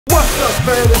What's up,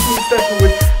 fam? This is Stephan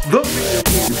with the Video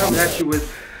King, coming at you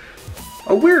with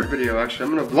a weird video. Actually,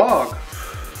 I'm gonna vlog.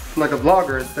 I'm like a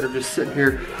vlogger instead of just sitting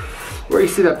here where you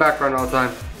see that background all the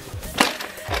time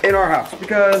in our house.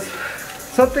 Because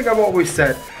something I've always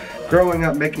said growing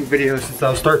up making videos since I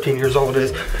was 13 years old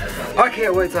is I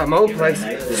can't wait to have my own place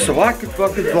so I can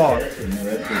fucking vlog.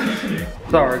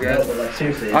 Sorry guys,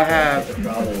 I have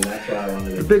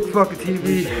the big fucking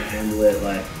TV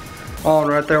on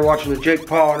right there watching the Jake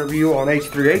Paul interview on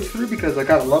H3 because I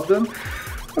gotta love them.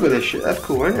 Look at this shit, that's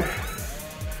cool, ain't it?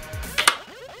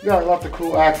 We got lots of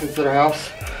cool accents in our house.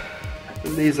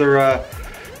 And these are,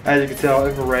 as you can tell,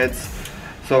 infrareds.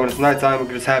 So when it's nighttime, we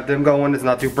can just have them going. It's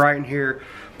not too bright in here,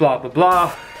 blah, blah,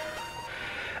 blah.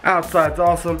 Outside's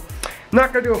awesome.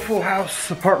 Not gonna do a full house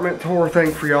apartment tour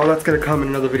thing for y'all. That's gonna come in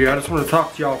another video. I just want to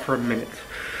talk to y'all for a minute.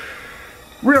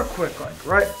 Real quick, like,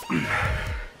 right?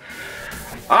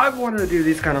 I've wanted to do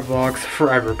these kind of vlogs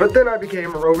forever, but then I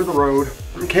became a over the road.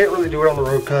 You can't really do it on the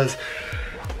road because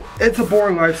it's a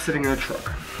boring life sitting in a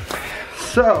truck.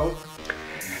 So,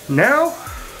 now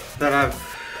that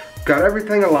I've got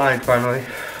everything aligned finally,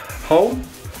 home,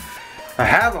 I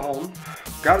have a home,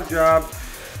 got a job,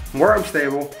 where I'm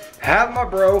stable, have my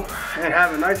bro, and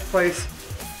have a nice place,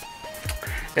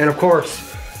 and of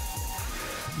course,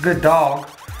 good dog.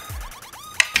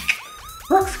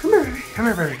 Rux, come here, baby. Come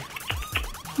here, baby.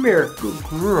 Come here, good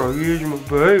girl. Here's my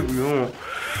baby.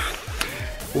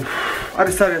 I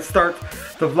decided to start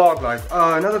the vlog life.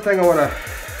 Another thing I want to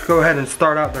go ahead and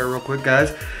start out there real quick,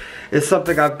 guys, is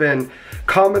something I've been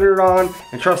commented on,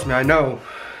 and trust me, I know,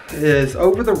 is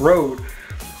over the road.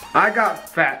 I got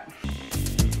fat.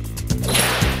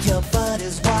 Your butt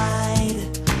is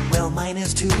wide, well mine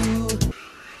is too.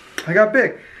 I got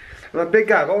big. I'm a big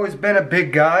guy. I've always been a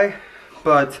big guy,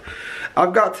 but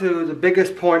I've got to the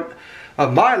biggest point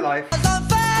of my life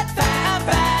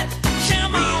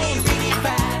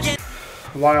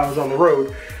while I was on the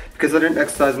road because I didn't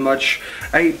exercise much.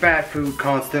 I ate bad food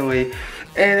constantly,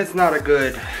 and it's not a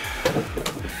good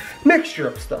mixture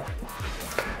of stuff.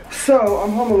 So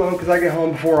I'm home alone because I get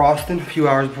home before Austin, a few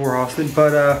hours before Austin,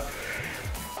 but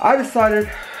I decided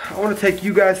I want to take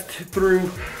you guys through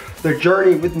the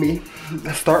journey with me.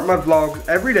 I start my vlogs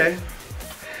every day.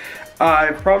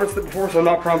 I promised it before, so I'm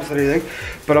not promising anything,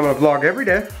 but I'm gonna vlog every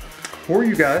day for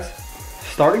you guys,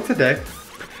 starting today,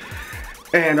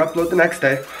 and upload the next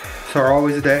day, so we're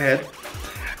always a day ahead.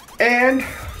 And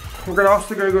we're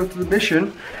also gonna go through the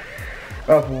mission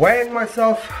of weighing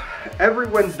myself every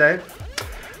Wednesday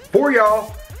for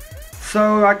y'all,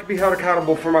 so I can be held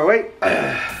accountable for my weight,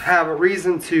 have a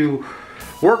reason to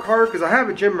work hard, because I have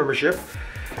a gym membership.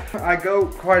 I go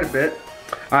quite a bit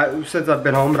since I've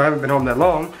been home, but I haven't been home that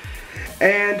long.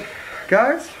 And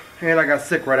guys, and I got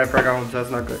sick right after I got home, so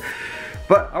that's not good.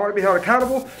 But I want to be held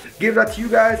accountable, give that to you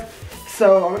guys.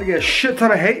 So I'm gonna get a shit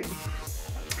ton of hate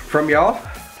from y'all,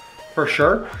 for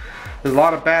sure. There's a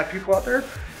lot of bad people out there,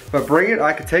 but bring it,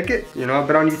 I can take it. You know, I've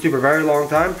been on YouTube a very long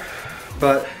time,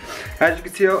 but as you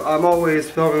can tell, I'm always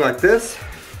filming like this.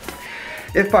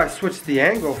 If I switch the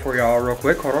angle for y'all real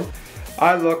quick, hold on.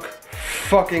 I look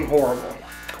fucking horrible.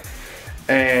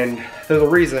 And there's a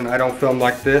reason I don't film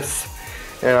like this.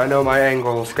 And I know my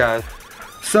angles, guys.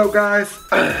 So guys,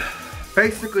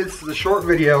 basically this is a short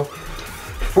video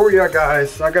for you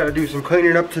guys. I gotta do some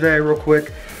cleaning up today real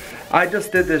quick. I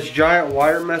just did this giant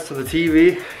wire mess of the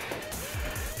TV.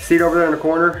 See it over there in the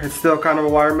corner? It's still kind of a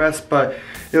wire mess, but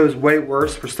it was way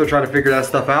worse. We're still trying to figure that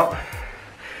stuff out.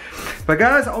 But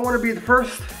guys, I want to be the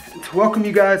first to welcome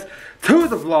you guys to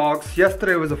the vlogs.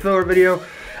 Yesterday was a filler video.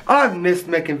 I've missed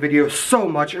making videos so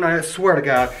much, and I swear to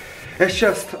God, it's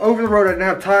just over the road. I didn't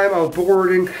have time. I was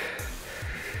boring,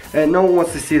 and no one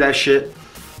wants to see that shit.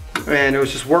 And it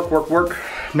was just work, work, work.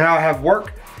 Now I have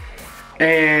work,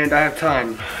 and I have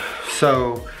time.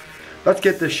 So let's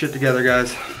get this shit together,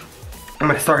 guys. I'm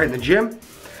gonna start hitting the gym,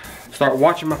 start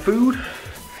watching my food,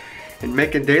 and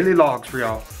making daily vlogs for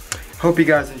y'all. Hope you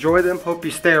guys enjoy them. Hope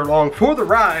you stay along for the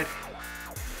ride.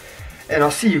 And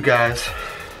I'll see you guys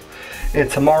in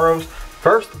tomorrow's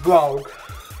first vlog.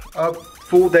 A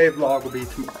full day vlog will be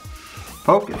tomorrow.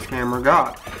 Focus, camera,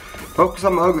 God. Focus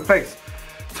on my ugly face.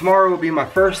 Tomorrow will be my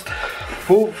first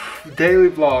full daily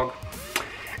vlog.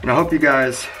 And I hope you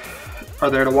guys are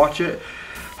there to watch it.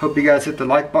 Hope you guys hit the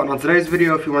like button on today's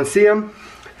video if you want to see them.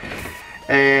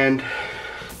 And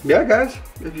yeah, guys,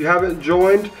 if you haven't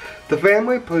joined the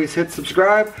family, please hit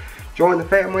subscribe, join the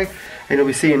family, and you'll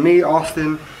be seeing me,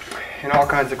 Austin, and all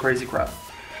kinds of crazy crap.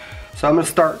 So I'm gonna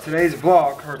start today's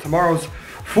vlog, or tomorrow's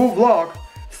full vlog,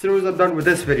 soon as I'm done with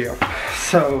this video.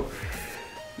 So,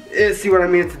 see what I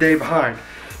mean, it's a day behind.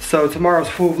 So tomorrow's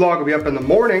full vlog will be up in the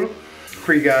morning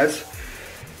for you guys.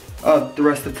 The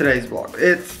rest of today's vlog.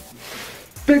 It's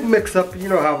big mix up, you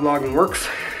know how vlogging works.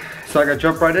 So I gotta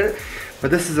jump right in it. But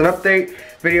this is an update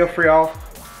video for y'all.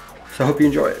 So I hope you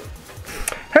enjoy it.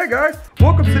 Hey guys,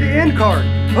 welcome to the end card.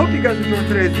 I hope you guys enjoyed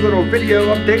today's little video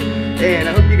update. And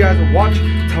I hope you guys will watch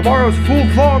tomorrow's full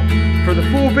vlog for the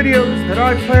full videos that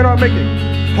I plan on making.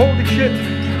 Holy shit,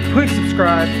 please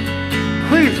subscribe.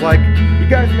 Please like.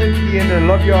 You guys made it to the end and I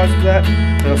love you guys for that.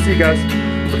 And I'll see you guys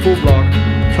in the full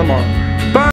vlog tomorrow.